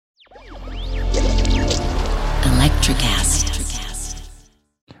Electrocast.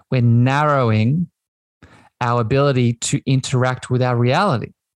 We're narrowing our ability to interact with our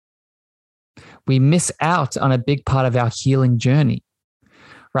reality. We miss out on a big part of our healing journey,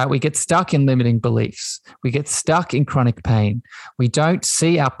 right? We get stuck in limiting beliefs. We get stuck in chronic pain. We don't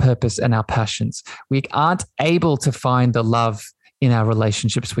see our purpose and our passions. We aren't able to find the love in our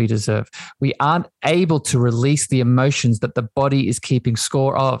relationships we deserve. We aren't able to release the emotions that the body is keeping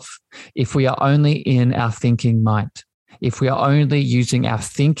score of if we are only in our thinking mind, if we are only using our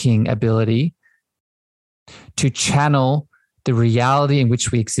thinking ability to channel the reality in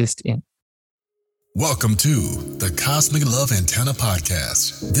which we exist in. Welcome to the Cosmic Love Antenna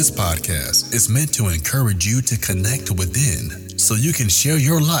Podcast. This podcast is meant to encourage you to connect within so you can share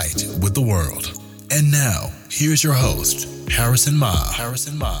your light with the world. And now, here's your host, Harrison Ma.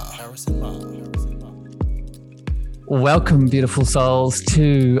 Welcome, beautiful souls,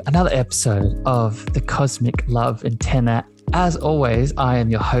 to another episode of the Cosmic Love Antenna. As always, I am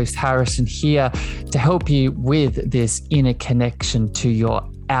your host, Harrison, here to help you with this inner connection to your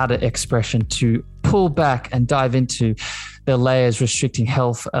outer expression, to pull back and dive into the layers restricting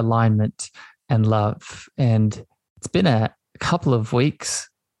health, alignment, and love. And it's been a couple of weeks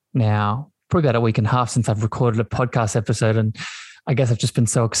now, probably about a week and a half since I've recorded a podcast episode. And I guess I've just been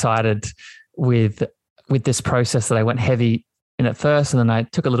so excited with this process that I went heavy in at first, and then I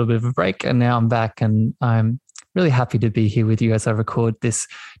took a little bit of a break, and now I'm back, and I'm really happy to be here with you as I record this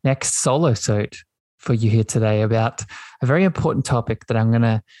next solo-sode for you here today about a very important topic that I'm going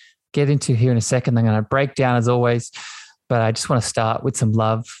to get into here in a second. I'm going to break down as always, but I just want to start with some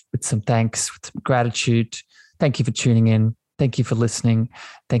love, with some thanks, with some gratitude. Thank you for tuning in. Thank you for listening.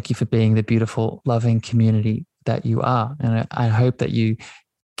 Thank you for being the beautiful, loving community that you are. And I hope that you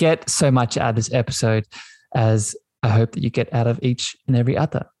get so much out of this episode as I hope that you get out of each and every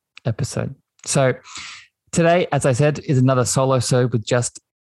other episode. So today, as I said, is another solo-sode with just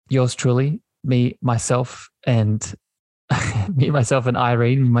yours truly, me, myself, and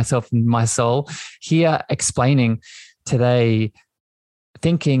Irene, myself and my soul, here explaining today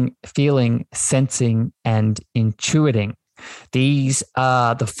thinking, feeling, sensing, and intuiting. These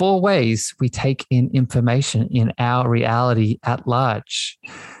are the 4 ways we take in information in our reality at large.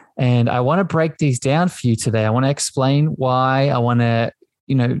 And I want to break these down for you today. I want to explain why. I want to,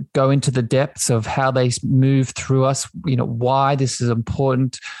 go into the depths of how they move through us, why this is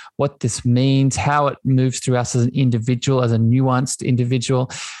important, what this means, how it moves through us as an individual, as a nuanced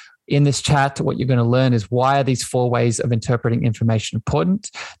individual. In this chat, what you're going to learn is why are these 4 ways of interpreting information important,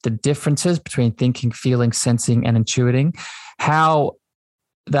 the differences between thinking, feeling, sensing, and intuiting, how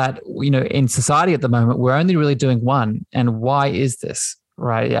that, in society at the moment, we're only really doing one. And why is this?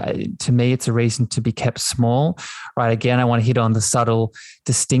 Right. To me, it's a reason to be kept small. Right. Again, I want to hit on the subtle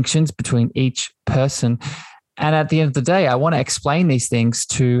distinctions between each person. And at the end of the day, I want to explain these things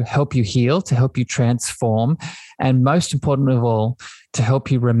to help you heal, to help you transform, and most important of all, to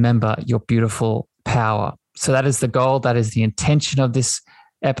help you remember your beautiful power. So that is the goal. That is the intention of this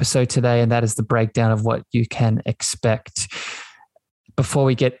episode today. And that is the breakdown of what you can expect. Before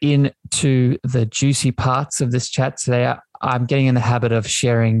we get into the juicy parts of this chat today, I'm getting in the habit of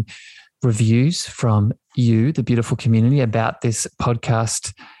sharing reviews from you, the beautiful community, about this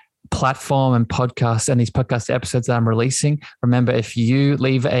podcast platform and podcast and these podcast episodes that I'm releasing. Remember, if you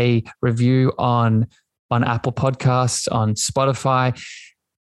leave a review on Apple Podcasts, on Spotify,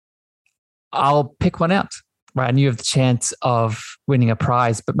 I'll pick one out, right? And you have the chance of winning a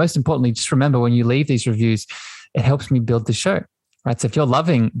prize. But most importantly, just remember, when you leave these reviews, it helps me build the show. Right. So if you're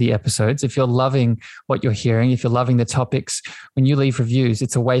loving the episodes, if you're loving what you're hearing, if you're loving the topics, when you leave reviews,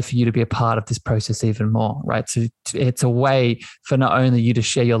 it's a way for you to be a part of this process even more. Right. So it's a way for not only you to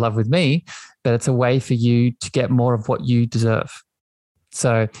share your love with me, but it's a way for you to get more of what you deserve.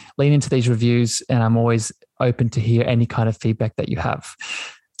 So lean into these reviews, and I'm always open to hear any kind of feedback that you have.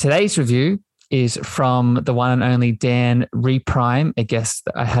 Today's review is from the one and only Dan Reprime, a guest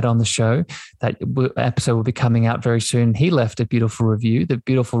that I had on the show. That episode will be coming out very soon. He left a beautiful review. The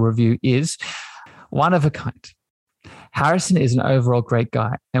beautiful review is one of a kind. Harrison is an overall great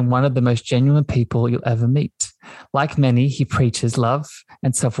guy and one of the most genuine people you'll ever meet. Like many, he preaches love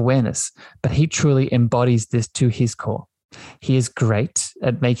and self-awareness, but he truly embodies this to his core. He is great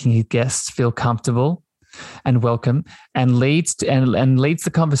at making his guests feel comfortable and welcome, and leads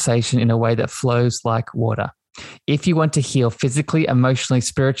the conversation in a way that flows like water. If you want to heal physically, emotionally,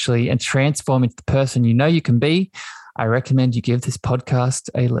 spiritually, and transform into the person you know you can be, I recommend you give this podcast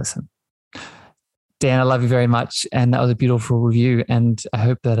a listen. Dan, I love you very much. And that was a beautiful review. And I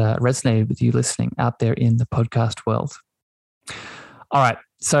hope that resonated with you listening out there in the podcast world. All right.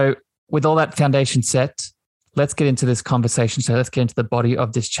 So with all that foundation set, let's get into this conversation. So let's get into the body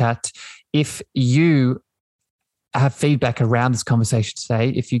of this chat. If you have feedback around this conversation today,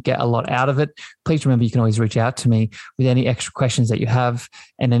 if you get a lot out of it, please remember you can always reach out to me with any extra questions that you have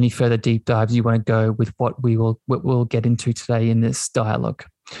and any further deep dives you want to go with what we'll get into today in this dialogue.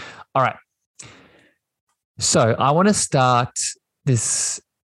 All right. So I want to start this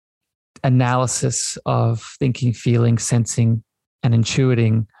analysis of thinking, feeling, sensing, and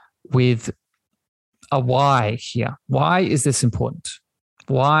intuiting with a why here. Why is this important?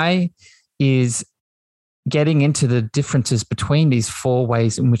 Why is getting into the differences between these four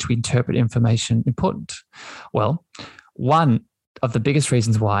ways in which we interpret information important? Well, one of the biggest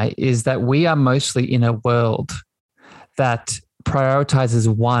reasons why is that we are mostly in a world that prioritizes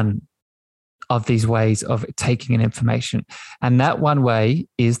one of these ways of taking in information. And that one way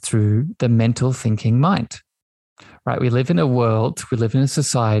is through the mental thinking mind, right? We live in a world, we live in a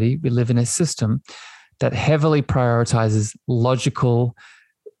society, we live in a system that heavily prioritizes logical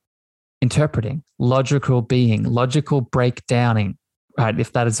interpreting, logical being, logical breakdowning, right?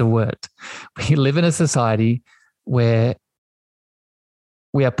 If that is a word. We live in a society where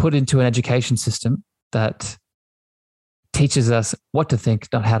we are put into an education system that teaches us what to think,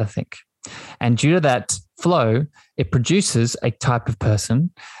 not how to think. And due to that flow, it produces a type of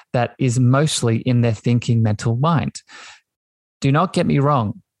person that is mostly in their thinking mental mind. Do not get me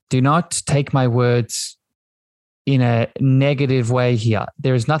wrong. Do not take my words in a negative way here.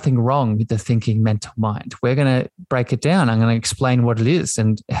 There is nothing wrong with the thinking mental mind. We're going to break it down. I'm going to explain what it is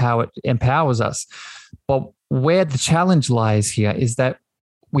and how it empowers us. But where the challenge lies here is that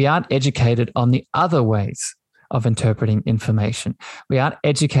we aren't educated on the other ways of interpreting information. We aren't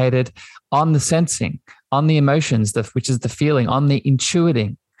educated on the sensing, on the emotions, which is the feeling, on the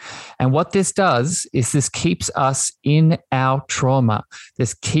intuiting. And what this does is this keeps us in our trauma.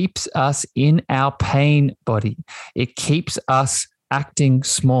 This keeps us in our pain body. It keeps us acting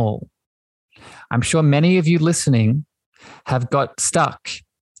small. I'm sure many of you listening have got stuck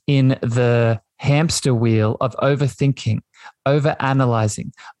in the hamster wheel of overthinking,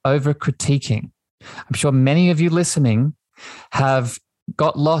 overanalyzing, overcritiquing. I'm sure many of you listening have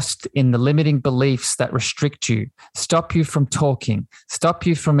got lost in the limiting beliefs that restrict you, stop you from talking, stop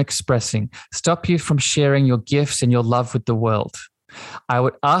you from expressing, stop you from sharing your gifts and your love with the world. I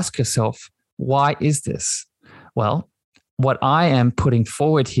would ask yourself, why is this? Well, what I am putting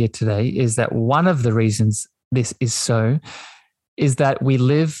forward here today is that one of the reasons this is so is that we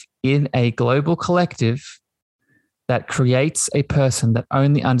live in a global collective that creates a person that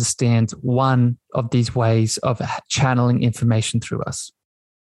only understands one of these ways of channeling information through us.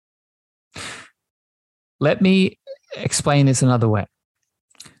 Let me explain this another way.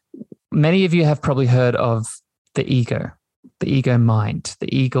 Many of you have probably heard of the ego mind,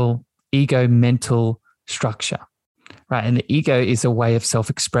 the ego mental structure, right? And the ego is a way of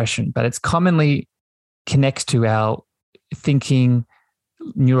self-expression, but it's commonly connects to our thinking,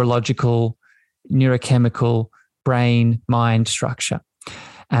 neurological, neurochemical, brain, mind structure.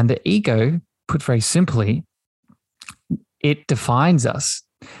 And the ego, put very simply, it defines us,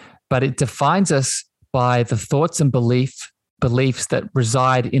 but it defines us by the thoughts and beliefs that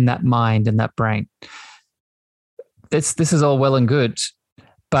reside in that mind and that brain. This is all well and good,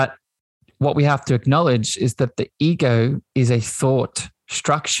 but what we have to acknowledge is that the ego is a thought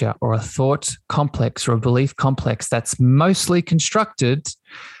structure or a thought complex or a belief complex that's mostly constructed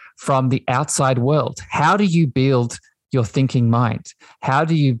from the outside world. How do you build your thinking mind? How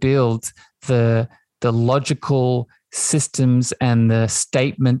do you build the logical systems and the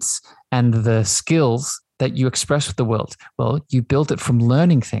statements and the skills that you express with the world? Well, you build it from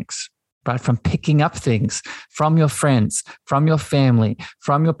learning things, right? From picking up things from your friends, from your family,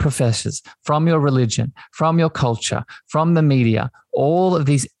 from your professors, from your religion, from your culture, from the media, all of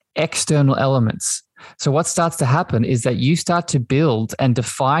these external elements. So what starts to happen is that you start to build and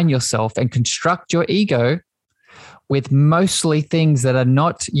define yourself and construct your ego with mostly things that are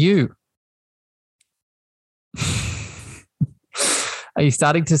not you. Are you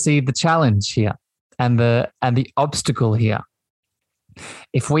starting to see the challenge here and the obstacle here?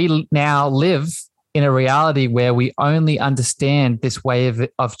 If we now live in a reality where we only understand this way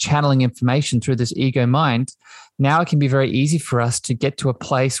of channeling information through this ego mind, now it can be very easy for us to get to a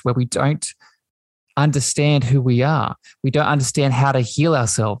place where we don't understand who we are. We don't understand how to heal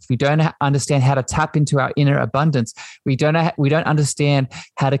ourselves. We don't understand how to tap into our inner abundance. We don't understand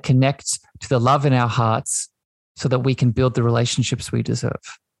how to connect to the love in our hearts so that we can build the relationships we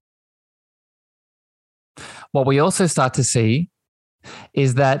deserve. What we also start to see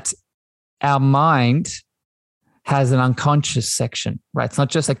is that our mind has an unconscious section, right? It's not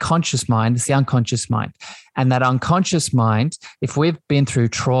just a conscious mind, it's the unconscious mind. And that unconscious mind, if we've been through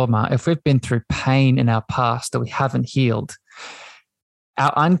trauma, if we've been through pain in our past that we haven't healed,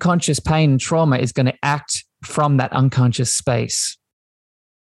 our unconscious pain and trauma is going to act from that unconscious space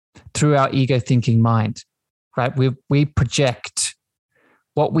through our ego thinking mind, right? We project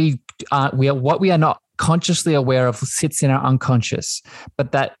what we are not consciously aware of sits in our unconscious,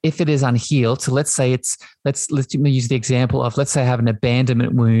 but that if it is unhealed, so let's say let's use the example of, let's say I have an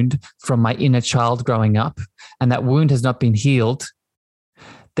abandonment wound from my inner child growing up, and that wound has not been healed.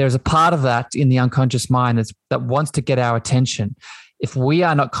 There's a part of that in the unconscious mind that wants to get our attention. If we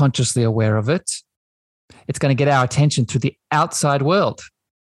are not consciously aware of it, it's going to get our attention through the outside world,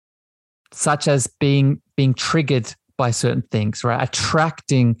 such as being triggered by certain things, right?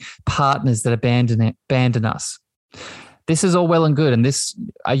 Attracting partners that abandon us. This is all well and good. And this,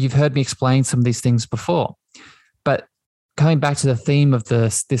 you've heard me explain some of these things before. But coming back to the theme of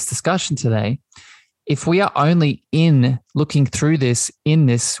this discussion today, if we are only looking through this,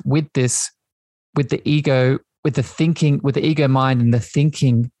 with the ego, with the ego mind and the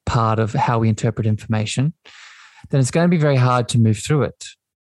thinking part of how we interpret information, then it's going to be very hard to move through it.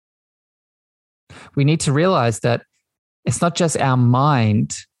 We need to realize that it's not just our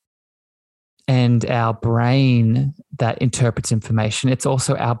mind and our brain that interprets information. It's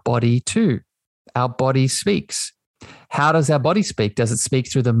also our body too. Our body speaks. How does our body speak? Does it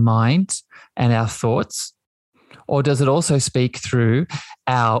speak through the mind and our thoughts? Or does it also speak through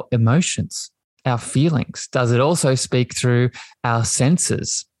our emotions, our feelings? Does it also speak through our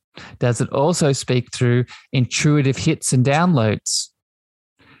senses? Does it also speak through intuitive hits and downloads?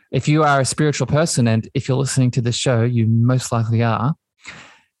 If you are a spiritual person, and if you're listening to this show, you most likely are,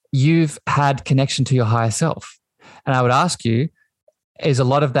 you've had connection to your higher self. And I would ask you, is a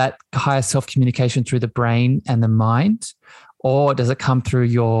lot of that higher self communication through the brain and the mind, or does it come through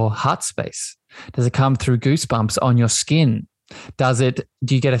your heart space? Does it come through goosebumps on your skin? Do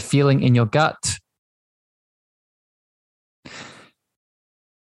you get a feeling in your gut?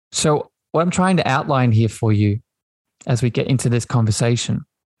 So what I'm trying to outline here for you as we get into this conversation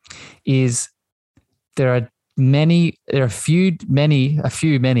is there are many,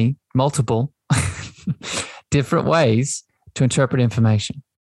 multiple different ways to interpret information.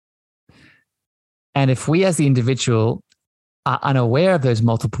 And if we as the individual are unaware of those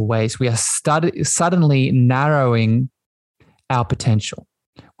multiple ways, we are suddenly narrowing our potential.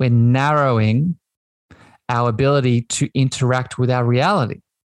 We're narrowing our ability to interact with our reality.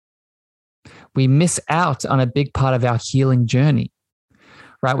 We miss out on a big part of our healing journey.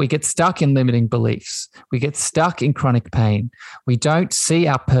 Right? We get stuck in limiting beliefs. We get stuck in chronic pain. We don't see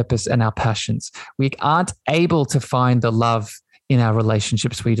our purpose and our passions. We aren't able to find the love in our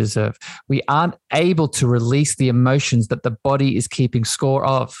relationships we deserve. We aren't able to release the emotions that the body is keeping score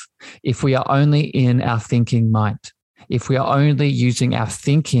of if we are only in our thinking mind, if we are only using our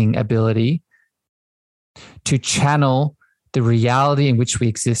thinking ability to channel the reality in which we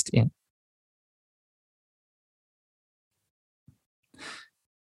exist in.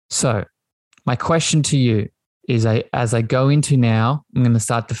 So my question to you is, as I go into now, I'm going to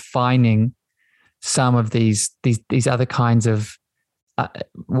start defining some of these other kinds of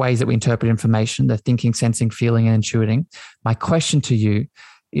ways that we interpret information, the thinking, sensing, feeling, and intuiting. My question to you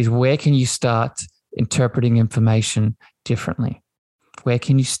is, where can you start interpreting information differently? Where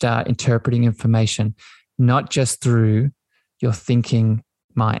can you start interpreting information not just through your thinking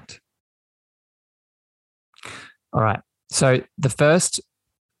mind? All right. So the first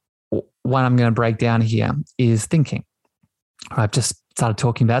one I'm going to break down here is thinking. I've just started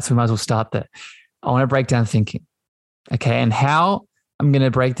talking about it, so we might as well start there. I want to break down thinking. Okay. And how I'm going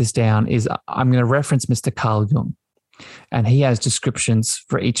to break this down is I'm going to reference Mr. Carl Jung, and he has descriptions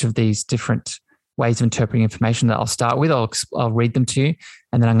for each of these different ways of interpreting information that I'll start with. I'll read them to you,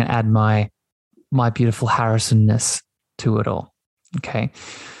 and then I'm going to add my beautiful Harrison-ness to it all. Okay.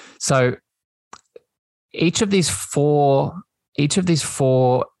 So each of these four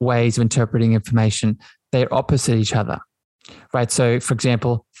ways of interpreting information, they're opposite each other, right? So for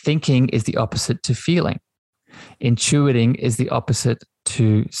example, thinking is the opposite to feeling. Intuiting is the opposite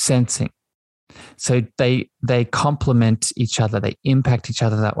to sensing. So they complement each other. They impact each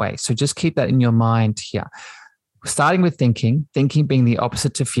other that way. So just keep that in your mind here. Starting with thinking being the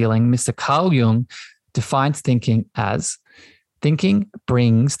opposite to feeling, Mr. Carl Jung defines thinking as thinking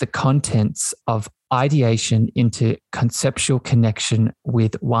brings the contents of ideation into conceptual connection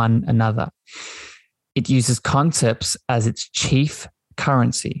with one another. It uses concepts as its chief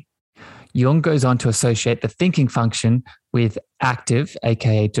currency. Jung goes on to associate the thinking function with active,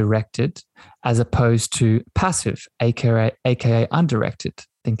 aka directed, as opposed to passive, aka undirected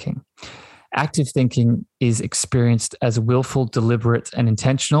thinking. Active thinking is experienced as willful, deliberate, and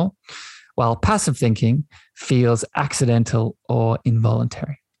intentional, while passive thinking feels accidental or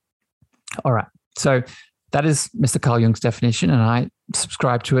involuntary. All right. So that is Mr. Carl Jung's definition, and I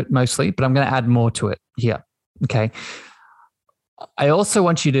subscribe to it mostly, but I'm going to add more to it here. Okay. I also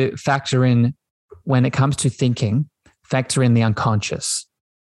want you to factor in, when it comes to thinking, factor in the unconscious,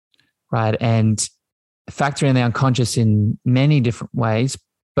 right? And factor in the unconscious in many different ways,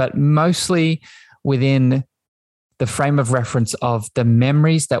 but mostly within the frame of reference of the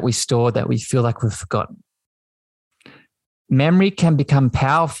memories that we store that we feel like we've forgotten. Memory can become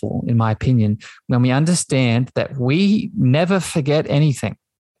powerful, in my opinion, when we understand that we never forget anything.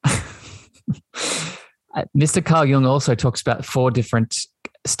 Mr. Carl Jung also talks about 4 different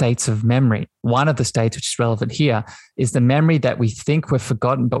states of memory. One of the states, which is relevant here, is the memory that we think we've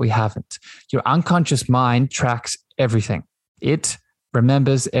forgotten, but we haven't. Your unconscious mind tracks everything. It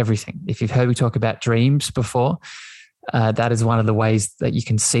remembers everything. If you've heard me talk about dreams before, that is one of the ways that you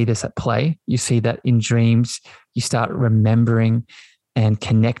can see this at play. You see that in dreams, you start remembering and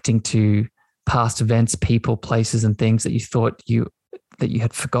connecting to past events, people, places, and things that you thought you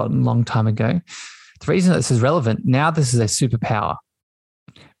had forgotten a long time ago. The reason that this is relevant, now this is a superpower,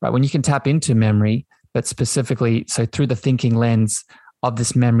 right? When you can tap into memory, but specifically, so through the thinking lens of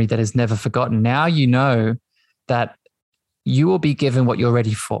this memory that is never forgotten, now you know that you will be given what you're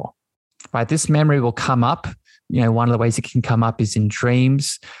ready for, right? This memory will come up. One of the ways it can come up is in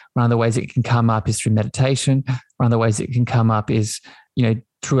dreams. One of the ways it can come up is through meditation. One of the ways it can come up is,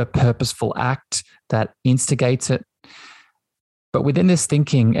 through a purposeful act that instigates it. But within this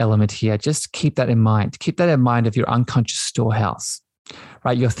thinking element here, just keep that in mind. Keep that in mind of your unconscious storehouse,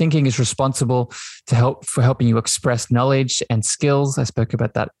 right? Your thinking is responsible for helping you express knowledge and skills. I spoke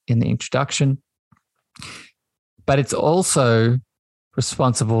about that in the introduction. But it's also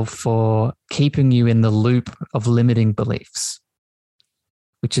responsible for keeping you in the loop of limiting beliefs,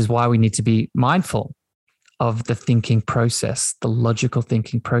 which is why we need to be mindful of the thinking process, the logical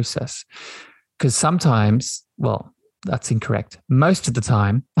thinking process. Because sometimes, that's incorrect. Most of the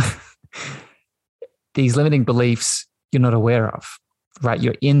time, these limiting beliefs you're not aware of, right?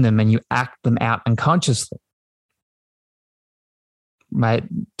 You're in them and you act them out unconsciously, right?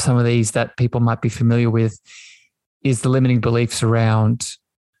 Some of these that people might be familiar with is the limiting beliefs around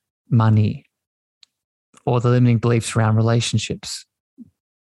money or the limiting beliefs around relationships.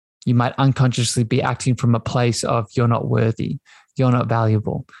 You might unconsciously be acting from a place of you're not worthy, you're not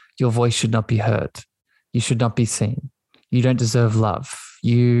valuable, your voice should not be heard, you should not be seen, you don't deserve love,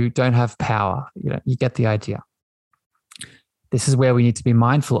 you don't have power. You get the idea. This is where we need to be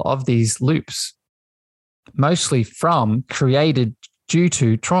mindful of these loops, mostly created due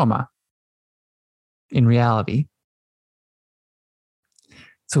to trauma in reality.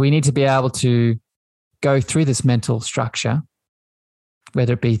 So we need to be able to go through this mental structure,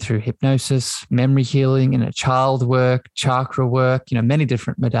 whether it be through hypnosis, memory healing, child work, chakra work, many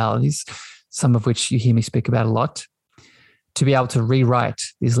different modalities, some of which you hear me speak about a lot, to be able to rewrite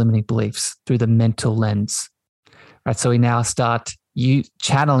these limiting beliefs through the mental lens. Right? So we now start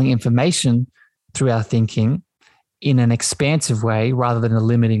channeling information through our thinking in an expansive way rather than a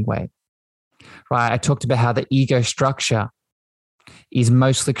limiting way. Right? I talked about how the ego structure is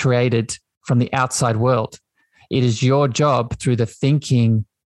mostly created from the outside world. It is your job through the thinking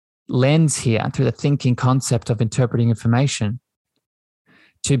lens here, through the thinking concept of interpreting information,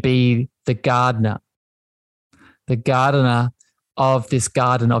 to be the gardener of this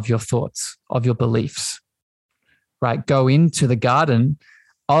garden of your thoughts, of your beliefs, right? Go into the garden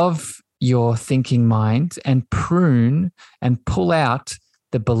of your thinking mind and prune and pull out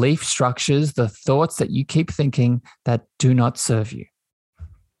the belief structures, the thoughts that you keep thinking that do not serve you,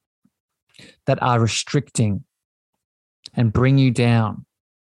 that are restricting and bring you down.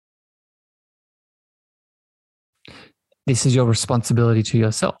 This is your responsibility to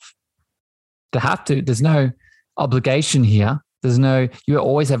yourself. There's no obligation here. You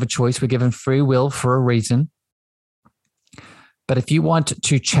always have a choice. We're given free will for a reason. But if you want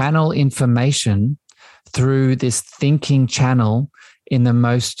to channel information through this thinking channel in the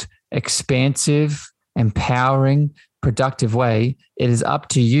most expansive, empowering, productive way, it is up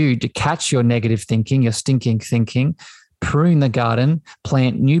to you to catch your negative thinking, your stinking thinking, prune the garden,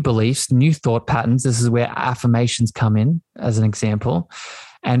 plant new beliefs, new thought patterns. This is where affirmations come in as an example,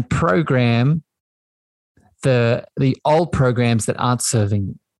 and program the old programs that aren't serving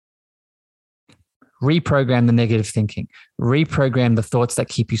you. Reprogram the negative thinking, reprogram the thoughts that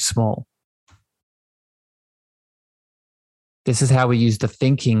keep you small. This is how we use the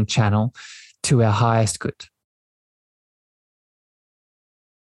thinking channel to our highest good.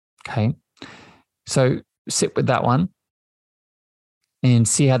 Okay. So sit with that one and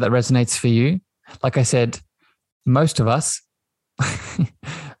see how that resonates for you. Like I said, most of us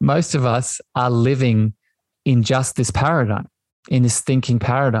are living in just this paradigm, in this thinking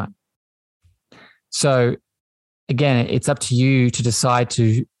paradigm. So again, it's up to you to decide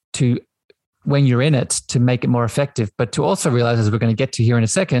to when you're in it, to make it more effective, but to also realize, as we're going to get to here in a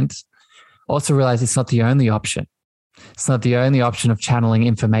second, also realize it's not the only option. It's not the only option of channeling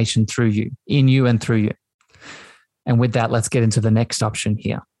information through you, in you and through you. And with that, let's get into the next option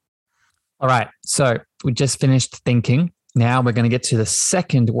here. All right. So we just finished thinking. Now we're going to get to the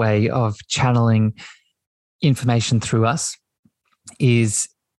second way of channeling information through us, is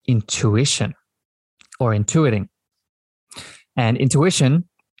intuition or intuiting. And intuition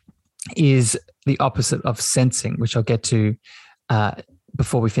is the opposite of sensing, which I'll get to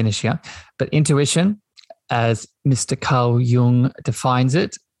before we finish here. But intuition, as Mr. Carl Jung defines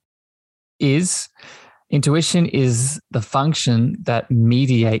it, intuition is the function that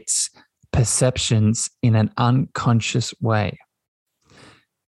mediates perceptions in an unconscious way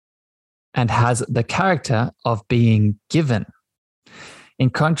and has the character of being given. In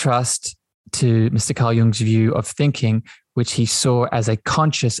contrast to Mr. Carl Jung's view of thinking, which he saw as a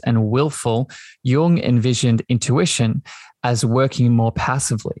conscious and willful, Jung envisioned intuition as working more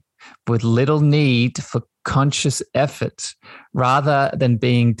passively, with little need for conscious effort. Rather than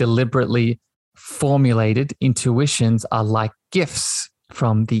being deliberately formulated, intuitions are like gifts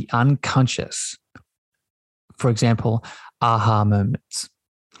from the unconscious. For example, aha moments.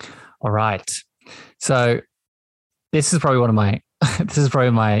 All right. So this is probably one of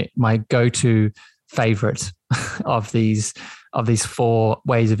my go-to favorite of these four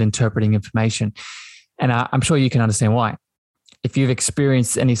ways of interpreting information. And I'm sure you can understand why. If you've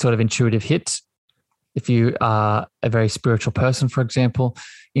experienced any sort of intuitive hit, if you are a very spiritual person, for example,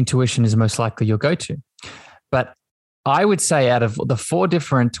 intuition is most likely your go-to. But I would say out of the four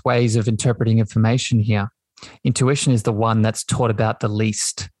different ways of interpreting information here, intuition is the one that's taught about the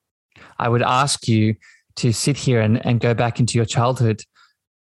least. I would ask you to sit here and go back into your childhood.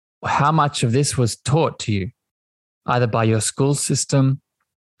 How much of this was taught to you, either by your school system,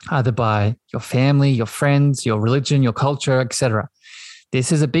 either by your family, your friends, your religion, your culture, etc.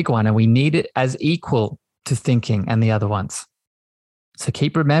 This is a big one, and we need it as equal to thinking and the other ones. So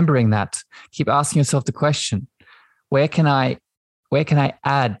keep remembering that. Keep asking yourself the question, where can I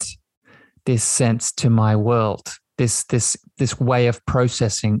add this sense to my world, this way of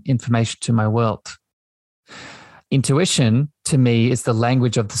processing information to my world? Intuition, to me, is the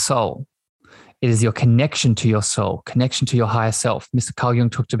language of the soul. It is your connection to your soul, connection to your higher self. Mr. Carl Jung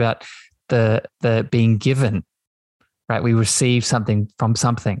talked about the being given, right? We receive something from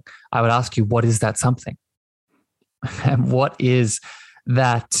something. I would ask you, what is that something? And what is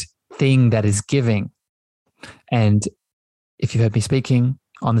that thing that is giving? And if you've heard me speaking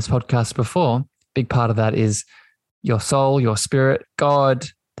on this podcast before, a big part of that is your soul, your spirit, God,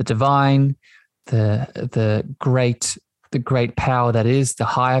 the divine, the great power that is, the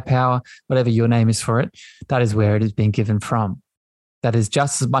higher power, whatever your name is for it, that is where it is being given from. That is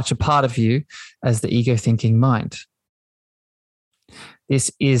just as much a part of you as the ego thinking mind. This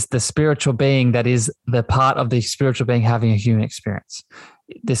is the spiritual being that is the part of the spiritual being having a human experience.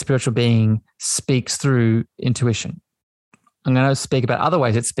 The spiritual being speaks through intuition. I'm going to speak about other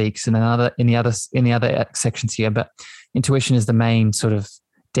ways it speaks in the other sections here, but intuition is the main sort of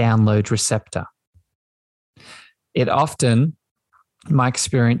download receptor. It often, in my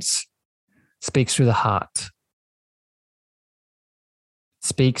experience, speaks through the heart.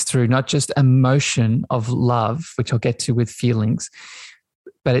 Speaks through not just emotion of love, which I'll get to with feelings,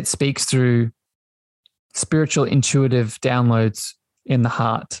 but it speaks through spiritual intuitive downloads in the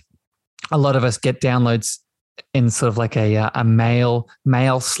heart. A lot of us get downloads in sort of like a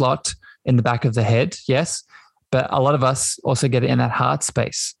male slot in the back of the head, yes, but a lot of us also get it in that heart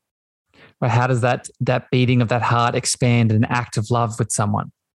space. Right? How does that beating of that heart expand in an act of love with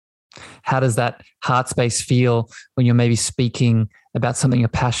someone? How does that heart space feel when you're maybe speaking about something you're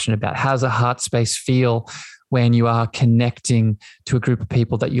passionate about? How does a heart space feel when you are connecting to a group of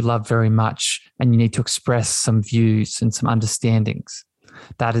people that you love very much and you need to express some views and some understandings?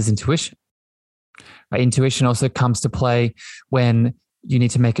 That is intuition. Right? Intuition also comes to play when you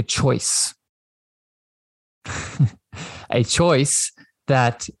need to make a choice. A choice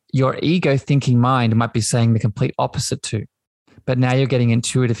that your ego thinking mind might be saying the complete opposite to. But now you're getting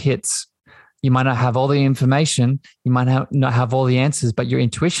intuitive hits. You might not have all the information. You might not have all the answers, but your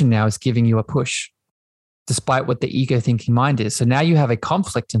intuition now is giving you a push. despite what the ego thinking mind is. So now you have a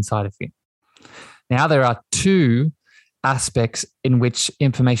conflict inside of you. Now there are two aspects in which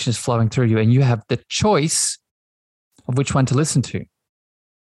information is flowing through you, and you have the choice of which one to listen to.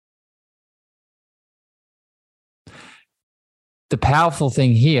 The powerful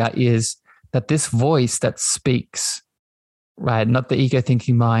thing here is that this voice that speaks, right, not the ego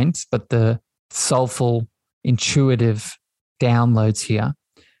thinking mind, but the soulful, intuitive downloads here,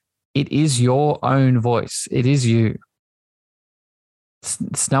 it is your own voice. It is you.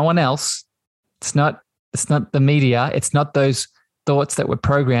 It's no one else. It's not the media. It's not those thoughts that were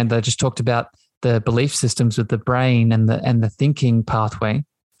programmed that I just talked about, the belief systems with the brain and the thinking pathway.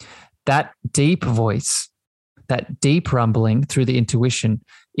 That deep voice, that deep rumbling through the intuition,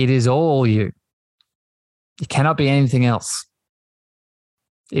 it is all you. It cannot be anything else.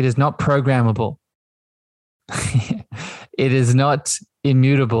 It is not programmable. It is not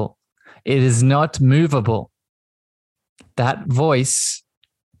immutable. It is not movable. That voice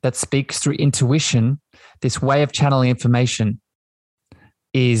that speaks through intuition, this way of channeling information,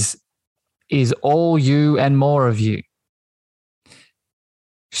 is all you and more of you.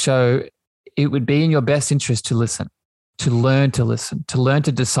 So it would be in your best interest to listen, to learn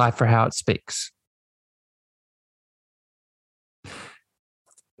to decipher how it speaks.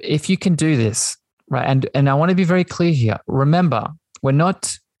 If you can do this, right, and I want to be very clear here. Remember, we're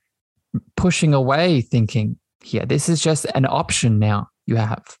not pushing away thinking here. This is just an option now you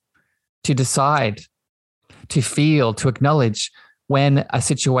have to decide, to feel, to acknowledge when a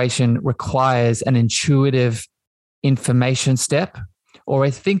situation requires an intuitive information step or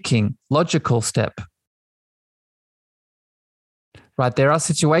a thinking, logical step. Right? There are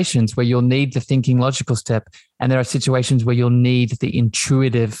situations where you'll need the thinking, logical step, and there are situations where you'll need the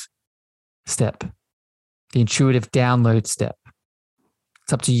intuitive step, the intuitive download step.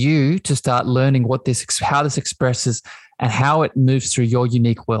 It's up to you to start learning how this expresses and how it moves through your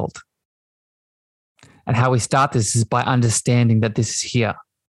unique world. And how we start this is by understanding that this is here.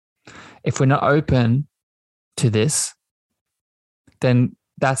 If we're not open to this, then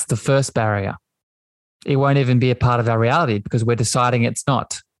that's the first barrier. It won't even be a part of our reality because we're deciding it's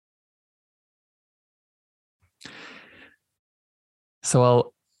not.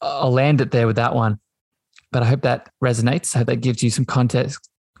 So I'll land it there with that one. But I hope that resonates. I hope that gives you some context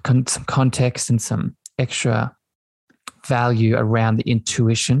and some extra value around the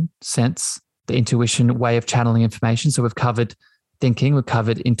intuition sense, the intuition way of channeling information. So we've covered thinking, we've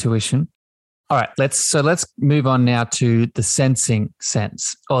covered intuition. All right, let's move on now to the sensing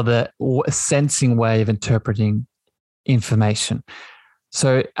sense, or the sensing way of interpreting information.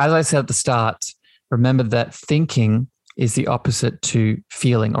 So as I said at the start, remember that thinking is the opposite to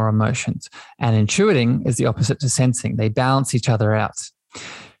feeling or emotions, and intuiting is the opposite to sensing. They balance each other out.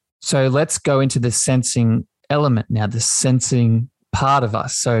 So let's go into the sensing element now, the sensing part of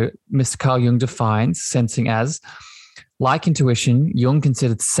us. So Mr. Carl Jung defines sensing as, like intuition, Jung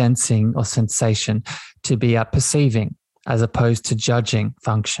considered sensing or sensation to be a perceiving as opposed to judging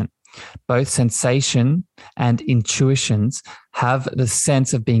function. Both sensation and intuitions have the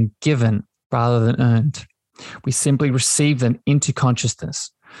sense of being given rather than earned. We simply receive them into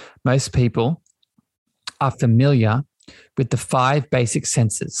consciousness. Most people are familiar with the 5 basic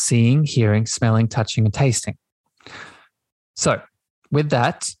senses: seeing, hearing, smelling, touching, and tasting. So with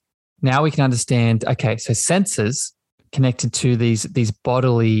that, now we can understand, okay, so senses connected to these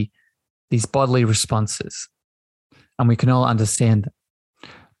bodily responses, and we can all understand them.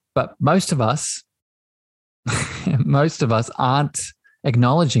 But most of us aren't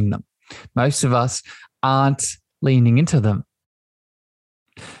acknowledging them. Most of us aren't leaning into them.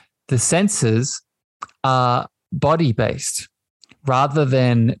 The senses are body-based rather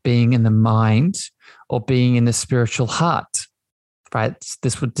than being in the mind or being in the spiritual heart, right?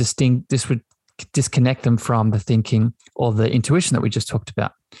 This would disconnect them from the thinking or the intuition that we just talked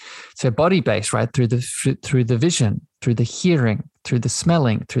about. So body-based, right? Through the vision, through the hearing, through the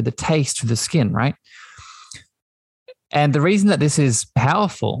smelling, through the taste, through the skin, right? And the reason that this is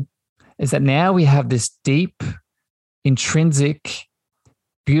powerful is that now we have this deep, intrinsic,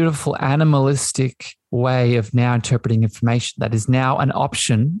 beautiful, animalistic way of now interpreting information that is now an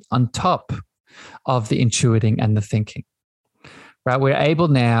option on top of the intuiting and the thinking. Right? We're able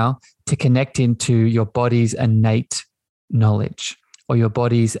now to connect into your body's innate knowledge or your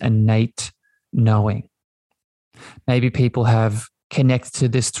body's innate knowing. Maybe people have connected to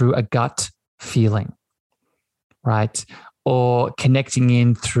this through a gut feeling, right? Or connecting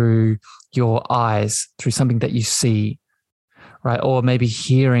in through your eyes, through something that you see, right? Or maybe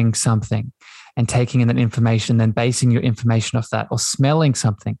hearing something and taking in that information, then basing your information off that, or smelling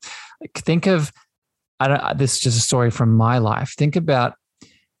something. Think of this is just a story from my life. Think about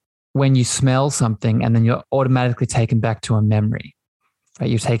when you smell something and then you're automatically taken back to a memory, right?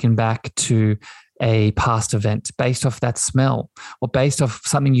 You're taken back to a past event based off that smell or based off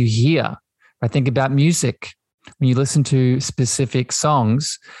something you hear. Right? Think about music. When you listen to specific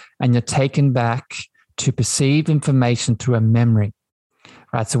songs and you're taken back to perceive information through a memory,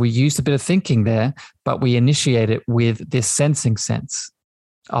 right? So we used a bit of thinking there, but we initiate it with this sensing sense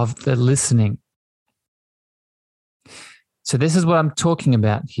of the listening. So this is what I'm talking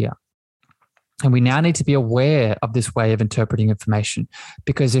about here. And we now need to be aware of this way of interpreting information,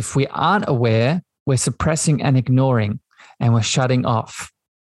 because if we aren't aware, we're suppressing and ignoring, and we're shutting off.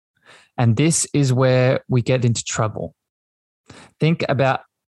 And this is where we get into trouble. Think about,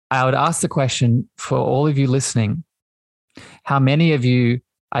 I would ask the question for all of you listening, how many of you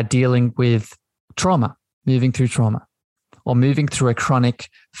are dealing with trauma, moving through trauma, or moving through a chronic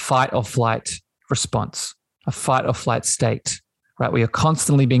fight or flight response, a fight or flight state, right? Where you're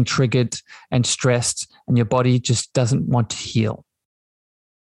constantly being triggered and stressed and your body just doesn't want to heal.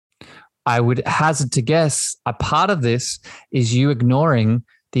 I would hazard to guess a part of this is you ignoring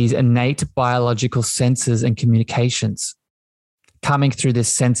these innate biological senses and communications coming through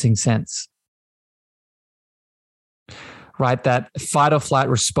this sensing sense, right? That fight or flight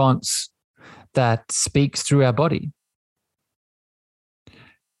response that speaks through our body.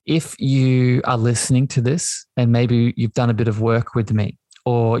 If you are listening to this and maybe you've done a bit of work with me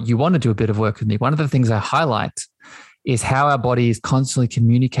or you want to do a bit of work with me, one of the things I highlight is how our body is constantly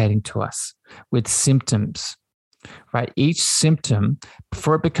communicating to us with symptoms, right? Each symptom,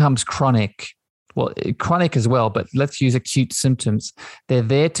 before it becomes chronic, well, chronic as well, but let's use acute symptoms. They're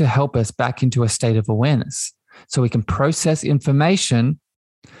there to help us back into a state of awareness so we can process information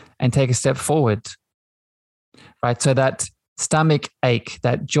and take a step forward, right? So that stomach ache,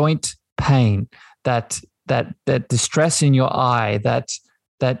 that joint pain, that distress in your eye, that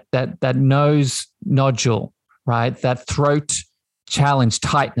nose nodule, right? That throat challenge,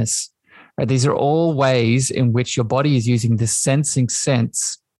 tightness, right? These are all ways in which your body is using this sensing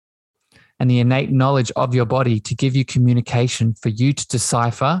sense and the innate knowledge of your body to give you communication for you to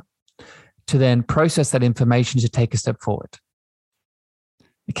decipher, to then process that information to take a step forward.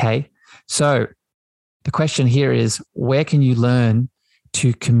 Okay, so the question here is, where can you learn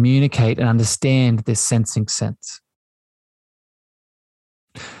to communicate and understand this sensing sense?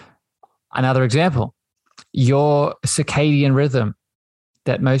 Another example, your circadian rhythm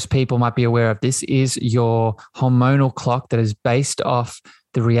that most people might be aware of. This is your hormonal clock that is based off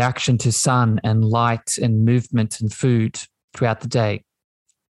the reaction to sun and light and movement and food throughout the day.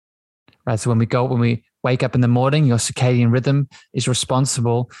 Right. So when we wake up in the morning, your circadian rhythm is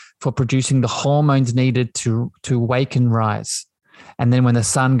responsible for producing the hormones needed to wake and rise. And then when the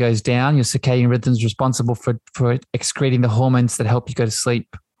sun goes down, your circadian rhythm is responsible for excreting the hormones that help you go to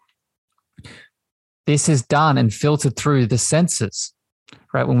sleep. This is done and filtered through the senses,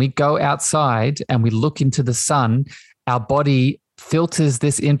 right? When we go outside and we look into the sun, our body filters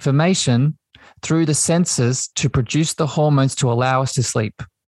this information through the senses to produce the hormones to allow us to sleep.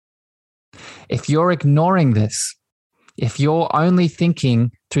 If you're ignoring this, if you're only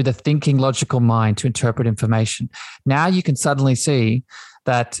thinking through the thinking logical mind to interpret information, now you can suddenly see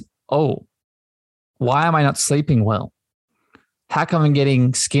that, oh, why am I not sleeping well? How come I'm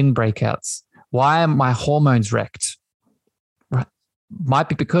getting skin breakouts? Why are my hormones wrecked? Right. Might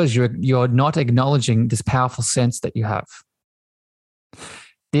be because you're not acknowledging this powerful sense that you have.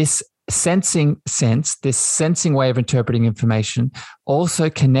 This sensing sense, this sensing way of interpreting information also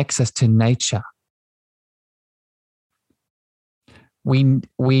connects us to nature. We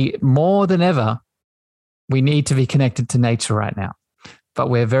more than ever, we need to be connected to nature right now, but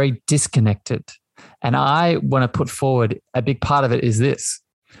we're very disconnected. And I want to put forward a big part of it is this.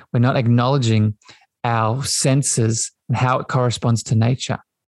 We're not acknowledging our senses and how it corresponds to nature,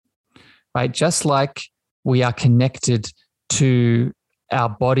 right? Just like we are connected to our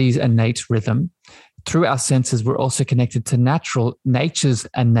body's innate rhythm, through our senses, we're also connected to nature's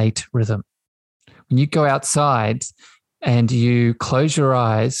innate rhythm. When you go outside and you close your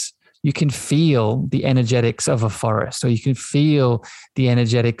eyes, you can feel the energetics of a forest, or you can feel the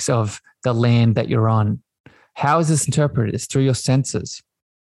energetics of the land that you're on. How is this interpreted? It's through your senses.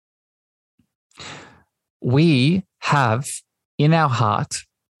 We have in our heart,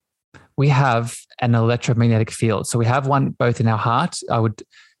 we have an electromagnetic field. So we have one both in our heart. I would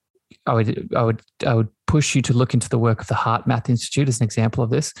push you to look into the work of the Heart Math Institute as an example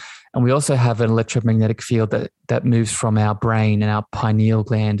of this. And we also have an electromagnetic field that moves from our brain and our pineal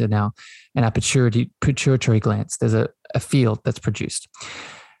gland and our pituitary glands. There's a field that's produced.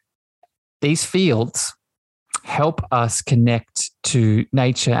 these fields help us connect to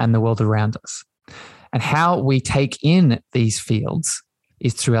nature and the world around us. And how we take in these fields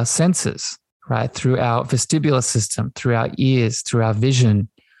is through our senses, right? Through our vestibular system, through our ears, through our vision.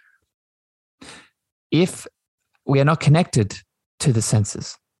 If we are not connected to the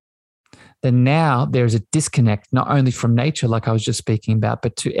senses, then now there is a disconnect, not only from nature, like I was just speaking about,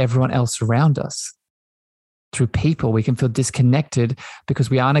 but to everyone else around us. Through people, we can feel disconnected because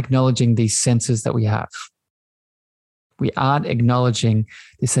we aren't acknowledging these senses that we have. We aren't acknowledging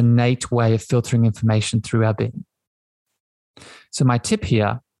this innate way of filtering information through our being. So my tip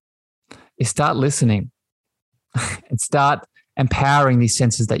here is start listening and start empowering these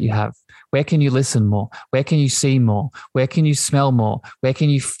senses that you have. Where can you listen more? Where can you see more? Where can you smell more? Where can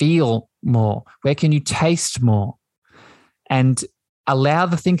you feel more? Where can you taste more? And allow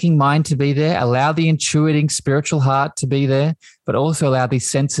the thinking mind to be there, allow the intuiting spiritual heart to be there, but also allow these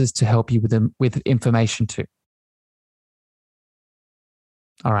senses to help you with information too.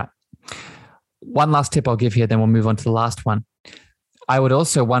 All right. One last tip I'll give here, then we'll move on to the last one. I would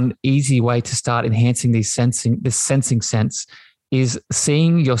also, one easy way to start enhancing this sensing sense is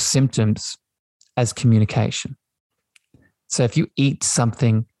seeing your symptoms as communication. So if you eat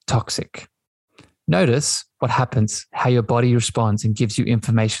something toxic, notice what happens, how your body responds and gives you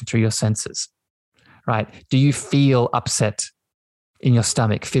information through your senses, right? Do you feel upset in your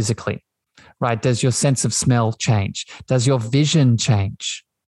stomach physically, right? Does your sense of smell change? Does your vision change?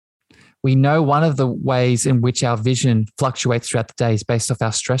 We know one of the ways in which our vision fluctuates throughout the day is based off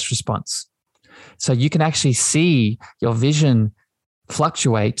our stress response. So you can actually see your vision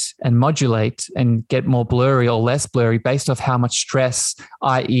fluctuate and modulate and get more blurry or less blurry based off how much stress,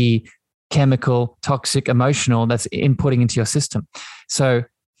 i.e., chemical, toxic, emotional, that's inputting into your system. So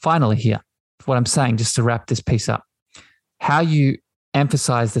finally here, what I'm saying, just to wrap this piece up, how you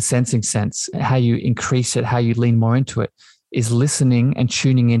emphasize the sensing sense, how you increase it, how you lean more into it, is listening and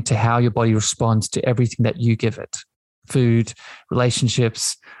tuning into how your body responds to everything that you give it. Food,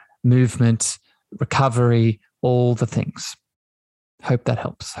 relationships, movement, recovery, all the things. Hope that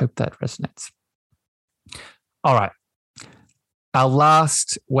helps. Hope that resonates. All right. Our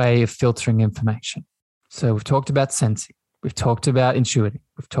last way of filtering information. So we've talked about sensing. We've talked about intuiting.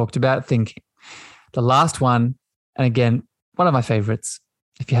 We've talked about thinking. The last one, and again, one of my favorites,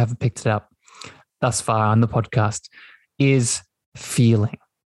 if you haven't picked it up thus far on the podcast, is feeling.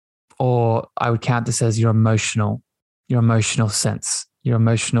 Or I would count this as your emotional sense, your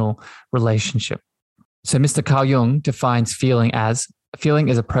emotional relationship. So Mr. Carl Jung defines feeling as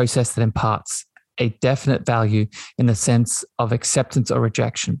a process that imparts a definite value in the sense of acceptance or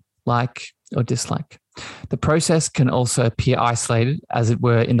rejection, like or dislike. The process can also appear isolated, as it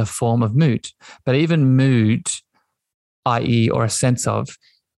were, in the form of mood. But even mood, i.e., or a sense of,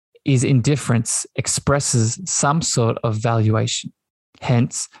 is indifference, expresses some sort of valuation.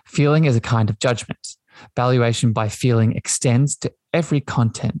 Hence, feeling is a kind of judgment. Valuation by feeling extends to every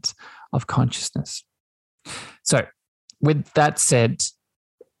content of consciousness. So, with that said,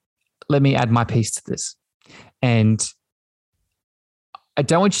 let me add my piece to this. And I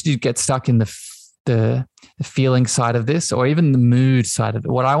don't want you to get stuck in the feeling side of this, or even the mood side of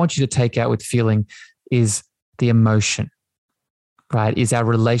it. What I want you to take out with feeling is the emotion, right? Is our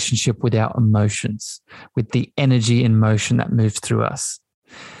relationship with our emotions, with the energy in motion that moves through us.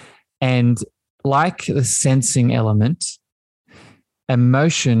 And like the sensing element,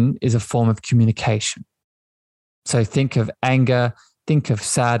 emotion is a form of communication. So think of anger, think of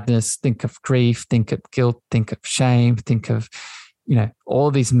sadness, think of grief, think of guilt, think of shame, think of,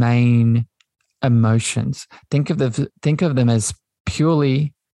 all these main emotions. Think of them as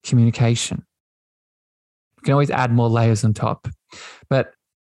purely communication. You can always add more layers on top. But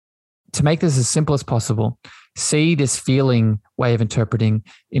to make this as simple as possible, see this feeling way of interpreting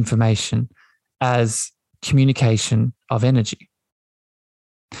information as communication of energy.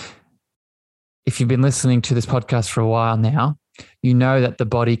 If you've been listening to this podcast for a while now, you know that the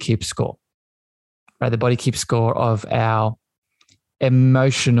body keeps score, right? The body keeps score of our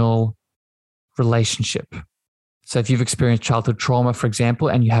emotional relationship. So if you've experienced childhood trauma, for example,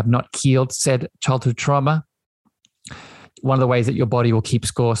 and you have not healed said childhood trauma, one of the ways that your body will keep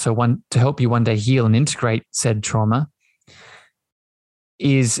score, to help you one day heal and integrate said trauma,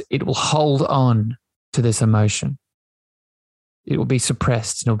 is it will hold on to this emotion. It will be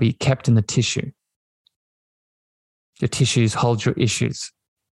suppressed and it will be kept in the tissue. Your tissues hold your issues.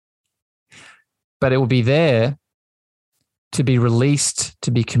 But it will be there to be released,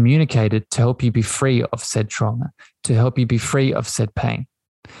 to be communicated, to help you be free of said trauma, to help you be free of said pain,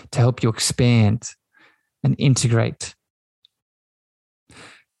 to help you expand and integrate.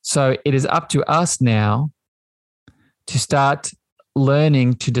 So it is up to us now to start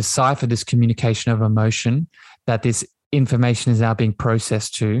learning to decipher this communication of emotion that this information is now being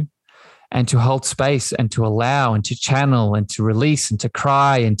processed to, and to hold space and to allow and to channel and to release and to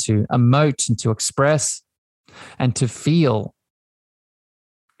cry and to emote and to express and to feel.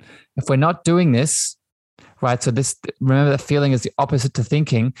 If we're not doing this, right? So remember that feeling is the opposite to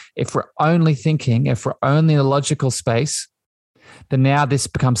thinking. If we're only thinking, if we're only in a logical space, then now this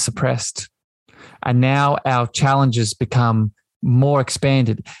becomes suppressed. And now our challenges become more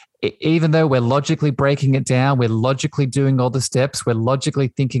expanded. Even though we're logically breaking it down, we're logically doing all the steps, we're logically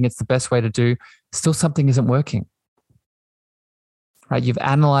thinking it's the best way to do, still something isn't working, right? You've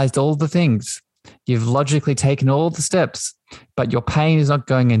analyzed all the things. You've logically taken all the steps, but your pain is not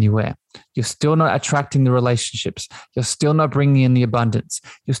going anywhere. You're still not attracting the relationships. You're still not bringing in the abundance.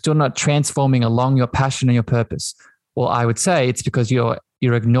 You're still not transforming along your passion and your purpose. Well, I would say it's because you're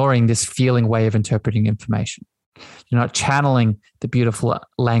ignoring this feeling way of interpreting information. You're not channeling the beautiful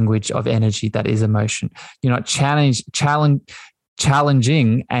language of energy that is emotion. You're not challenging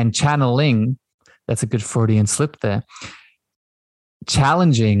and channeling. That's a good Freudian slip there.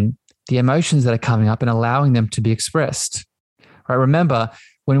 Challenging the emotions that are coming up and allowing them to be expressed. Right? Remember,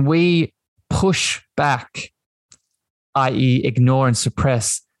 when we push back, i.e., ignore and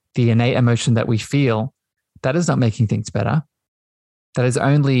suppress the innate emotion that we feel, that is not making things better. That is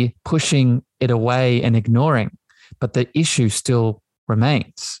only pushing it away and ignoring. But the issue still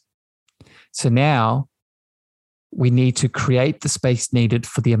remains. So now we need to create the space needed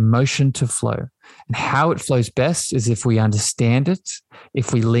for the emotion to flow. And how it flows best is if we understand it,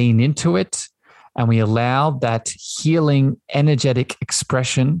 if we lean into it, and we allow that healing, energetic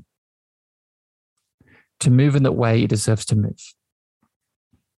expression to move in the way it deserves to move.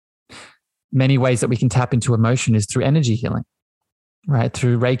 Many ways that we can tap into emotion is through energy healing, right?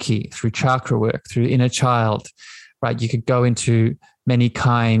 Through Reiki, through chakra work, through inner child, right? You could go into many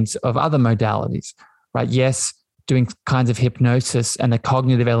kinds of other modalities, right? Yes, doing kinds of hypnosis and the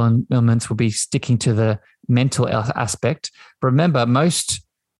cognitive elements will be sticking to the mental aspect. But remember, most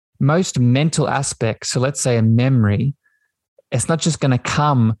mental aspects, so let's say a memory, it's not just going to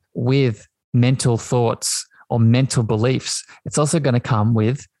come with mental thoughts or mental beliefs. It's also going to come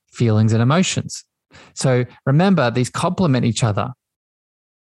with feelings and emotions. So remember, these complement each other.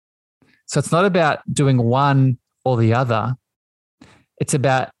 So it's not about doing one or the other. It's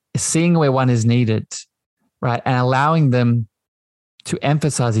about seeing where one is needed, right? And allowing them to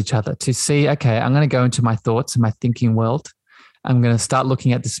emphasize each other, to see, okay, I'm going to go into my thoughts and my thinking world. I'm going to start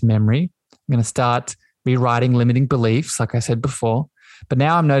looking at this memory. I'm going to start rewriting limiting beliefs, like I said before. But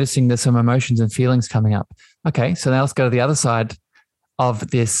now I'm noticing there's some emotions and feelings coming up. Okay, so now let's go to the other side of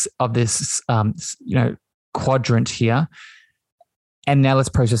this quadrant here. And now let's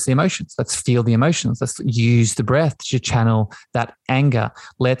process the emotions. Let's feel the emotions. Let's use the breath to channel that anger.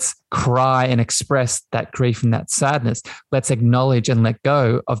 Let's cry and express that grief and that sadness. Let's acknowledge and let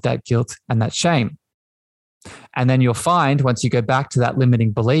go of that guilt and that shame. And then you'll find once you go back to that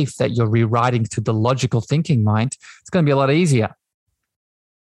limiting belief that you're rewriting through the logical thinking mind, it's going to be a lot easier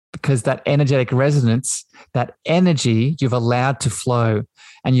because that energetic resonance, that energy you've allowed to flow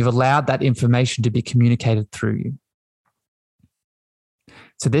and you've allowed that information to be communicated through you.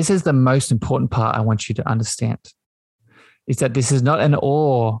 So this is the most important part I want you to understand, is that this is not an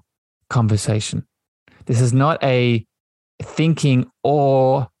or conversation. This is not a thinking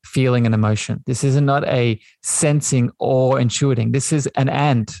or feeling an emotion. This is not a sensing or intuiting. This is an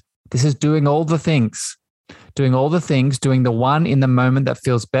and. This is doing all the things, doing the one in the moment that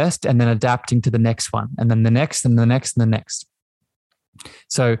feels best and then adapting to the next one and then the next and the next and the next.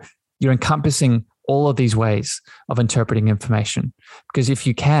 So you're encompassing all of these ways of interpreting information, because if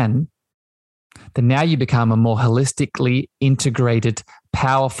you can, then now you become a more holistically integrated,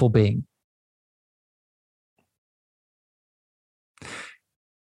 powerful being.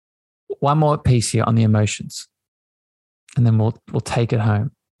 One more piece here on the emotions, and then we'll take it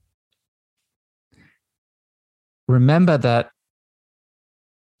home. Remember that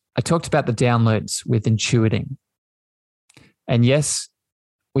I talked about the downloads with intuiting. And yes,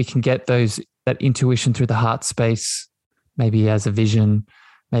 we can get that intuition through the heart space, maybe as a vision,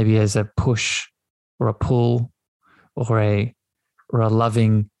 maybe as a push or a pull or a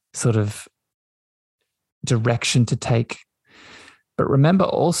loving sort of direction to take. But remember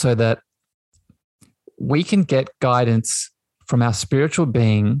also that we can get guidance from our spiritual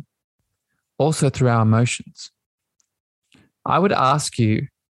being also through our emotions. I would ask you,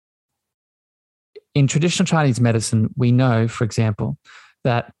 in traditional Chinese medicine, we know, for example,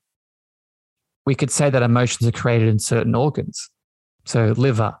 that we could say that emotions are created in certain organs. So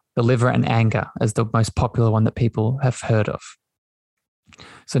the liver and anger as the most popular one that people have heard of.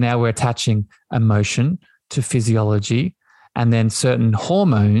 So now we're attaching emotion to physiology, and then certain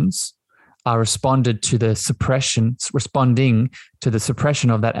hormones are responding to the suppression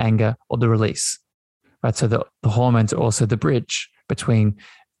of that anger or the release, right? So the hormones are also the bridge between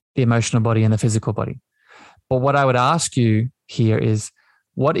the emotional body and the physical body. But what I would ask you here is,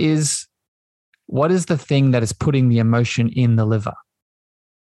 what is the thing that is putting the emotion in the liver?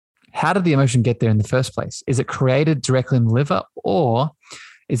 How did the emotion get there in the first place? Is it created directly in the liver, or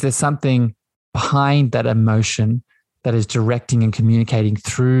is there something behind that emotion that is directing and communicating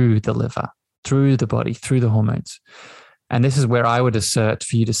through the liver, through the body, through the hormones? And this is where I would assert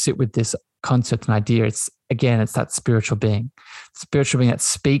for you to sit with this concept and idea. It's that spiritual being that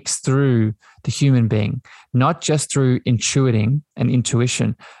speaks through the human being, not just through intuiting and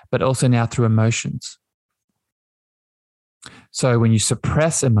intuition, but also now through emotions. So when you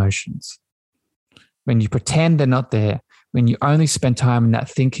suppress emotions, when you pretend they're not there, when you only spend time in that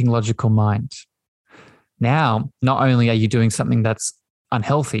thinking logical mind, now not only are you doing something that's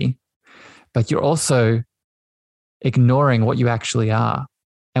unhealthy, but you're also ignoring what you actually are.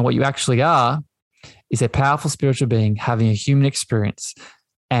 And what you actually are is a powerful spiritual being having a human experience.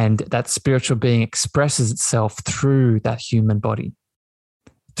 And that spiritual being expresses itself through that human body,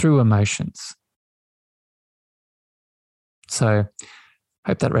 through emotions. So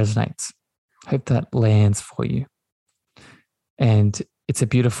hope that resonates. Hope that lands for you. And it's a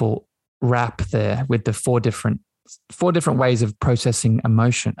beautiful wrap there with the four different ways of processing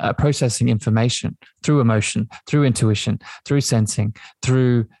information through emotion, through intuition, through sensing,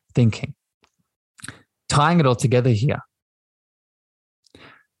 through thinking. Tying it all together here,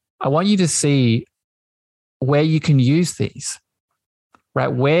 I want you to see where you can use these, right?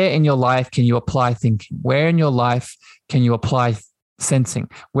 Where in your life can you apply thinking? Where in your life can you apply sensing?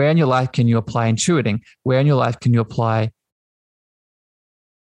 Where in your life can you apply intuiting? Where in your life can you apply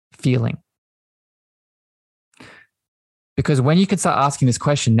feeling? Because when you can start asking this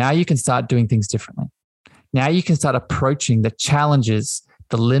question, now you can start doing things differently. Now you can start approaching the challenges,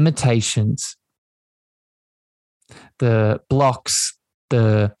 the limitations, the blocks,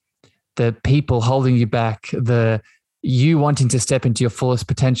 the people holding you back, the you wanting to step into your fullest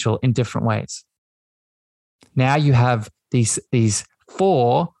potential in different ways. Now you have these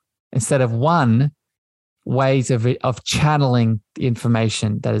four instead of one ways of channeling the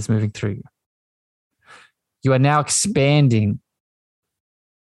information that is moving through you. You are now expanding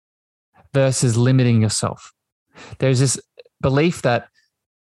versus limiting yourself. There's this belief that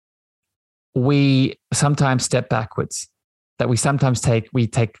we sometimes step backwards, that we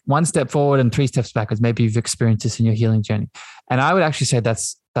take one step forward and 3 steps backwards. Maybe you've experienced this in your healing journey. And I would actually say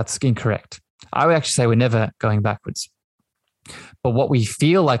that's incorrect. I would actually say we're never going backwards. But what we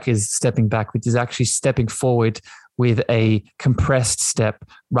feel like is stepping backwards is actually stepping forward with a compressed step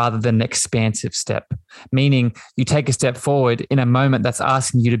rather than an expansive step. Meaning you take a step forward in a moment that's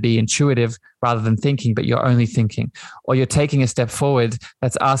asking you to be intuitive rather than thinking, but you're only thinking. Or you're taking a step forward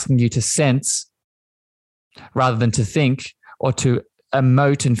that's asking you to sense rather than to think, or to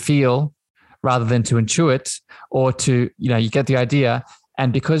emote and feel rather than to intuit, or to, you get the idea.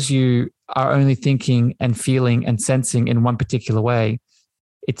 And because you are only thinking and feeling and sensing in one particular way,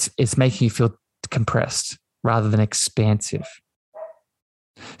 it's making you feel compressed rather than expansive.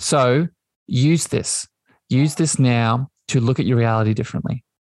 So use this now to look at your reality differently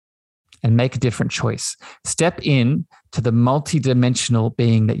and make a different choice. Step in to the multidimensional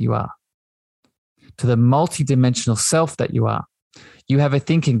being that you are, to the multidimensional self that you are. You have a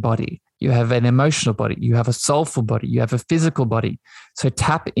thinking body. You have an emotional body. You have a soulful body. You have a physical body. So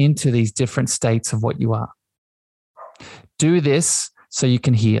tap into these different states of what you are. Do this so you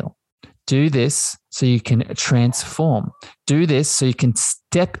can heal. Do this so you can transform. Do this so you can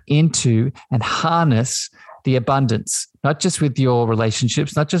step into and harness the abundance, not just with your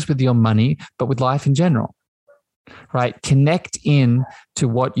relationships, not just with your money, but with life in general, right? Connect in to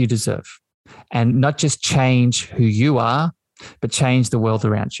what you deserve and not just change who you are, but change the world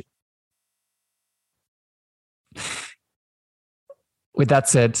around you. With that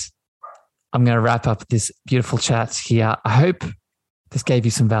said, I'm going to wrap up this beautiful chat here. I hope this gave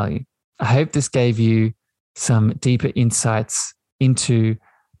you some value. I hope this gave you some deeper insights into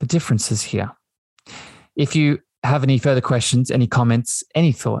the differences here. If you have any further questions, any comments,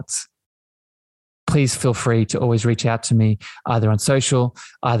 any thoughts, please feel free to always reach out to me either on social,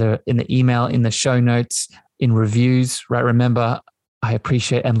 either in the email, in the show notes, in reviews, right? Remember, I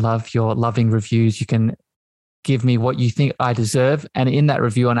appreciate and love your loving reviews. You can give me what you think I deserve. And in that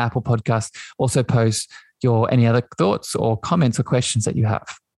review on Apple Podcasts, also post any other thoughts or comments or questions that you have.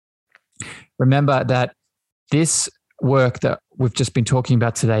 Remember that this work that we've just been talking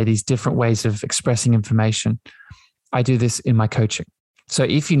about today, these different ways of expressing information, I do this in my coaching. So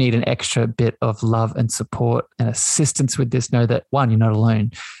if you need an extra bit of love and support and assistance with this, know that 1, you're not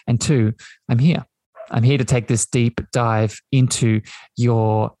alone. And 2, I'm here. I'm here to take this deep dive into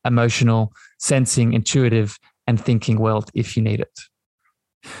your emotional, sensing, intuitive, and thinking world if you need it.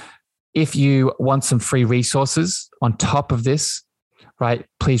 If you want some free resources on top of this, right,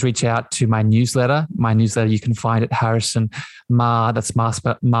 please reach out to my newsletter. My newsletter you can find at Harrison Ma, that's Ma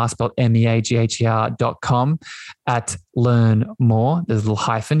spelled MEAGHER.com at learn more. There's a little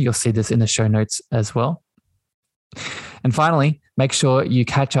hyphen. You'll see this in the show notes as well. And finally, make sure you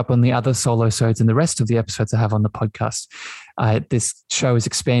catch up on the other solo episodes and the rest of the episodes I have on the podcast. This show is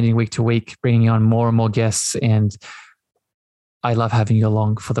expanding week to week, bringing on more and more guests, and I love having you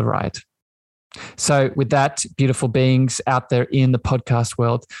along for the ride. So with that, beautiful beings out there in the podcast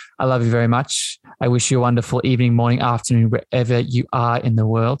world, I love you very much. I wish you a wonderful evening, morning, afternoon, wherever you are in the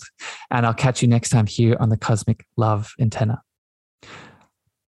world. And I'll catch you next time here on the Cosmic Love Antenna.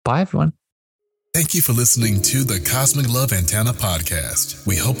 Bye, everyone. Thank you for listening to the Cosmic Love Antenna podcast.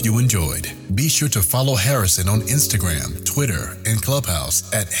 We hope you enjoyed. Be sure to follow Harrison on Instagram, Twitter, and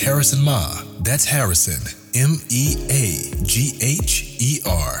Clubhouse at Harrison Ma. That's Harrison, MEAGHER.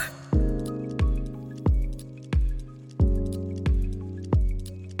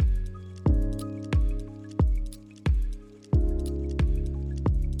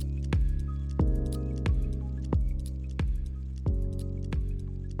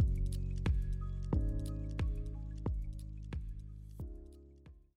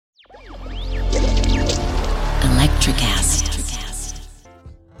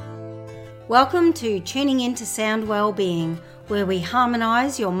 Welcome to Tuning Into Sound Wellbeing, where we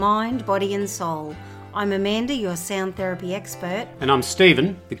harmonise your mind, body and soul. I'm Amanda, your sound therapy expert. And I'm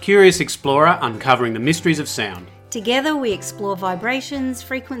Stephen, the curious explorer uncovering the mysteries of sound. Together we explore vibrations,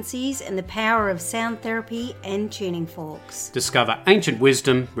 frequencies and the power of sound therapy and tuning forks. Discover ancient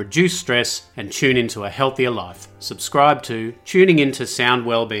wisdom, reduce stress and tune into a healthier life. Subscribe to Tuning Into Sound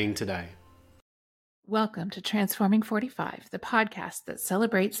Wellbeing today. Welcome to Transforming 45, the podcast that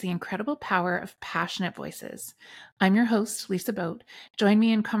celebrates the incredible power of passionate voices. I'm your host, Lisa Boat. Join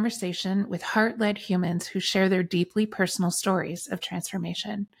me in conversation with heart-led humans who share their deeply personal stories of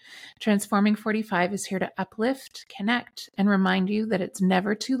transformation. Transforming 45 is here to uplift, connect, and remind you that it's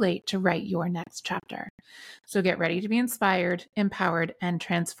never too late to write your next chapter. So get ready to be inspired, empowered, and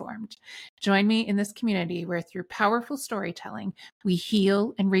transformed. Join me in this community where through powerful storytelling, we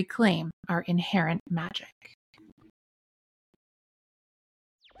heal and reclaim our inherent magic.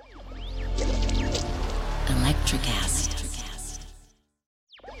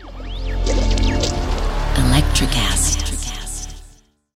 Electricast.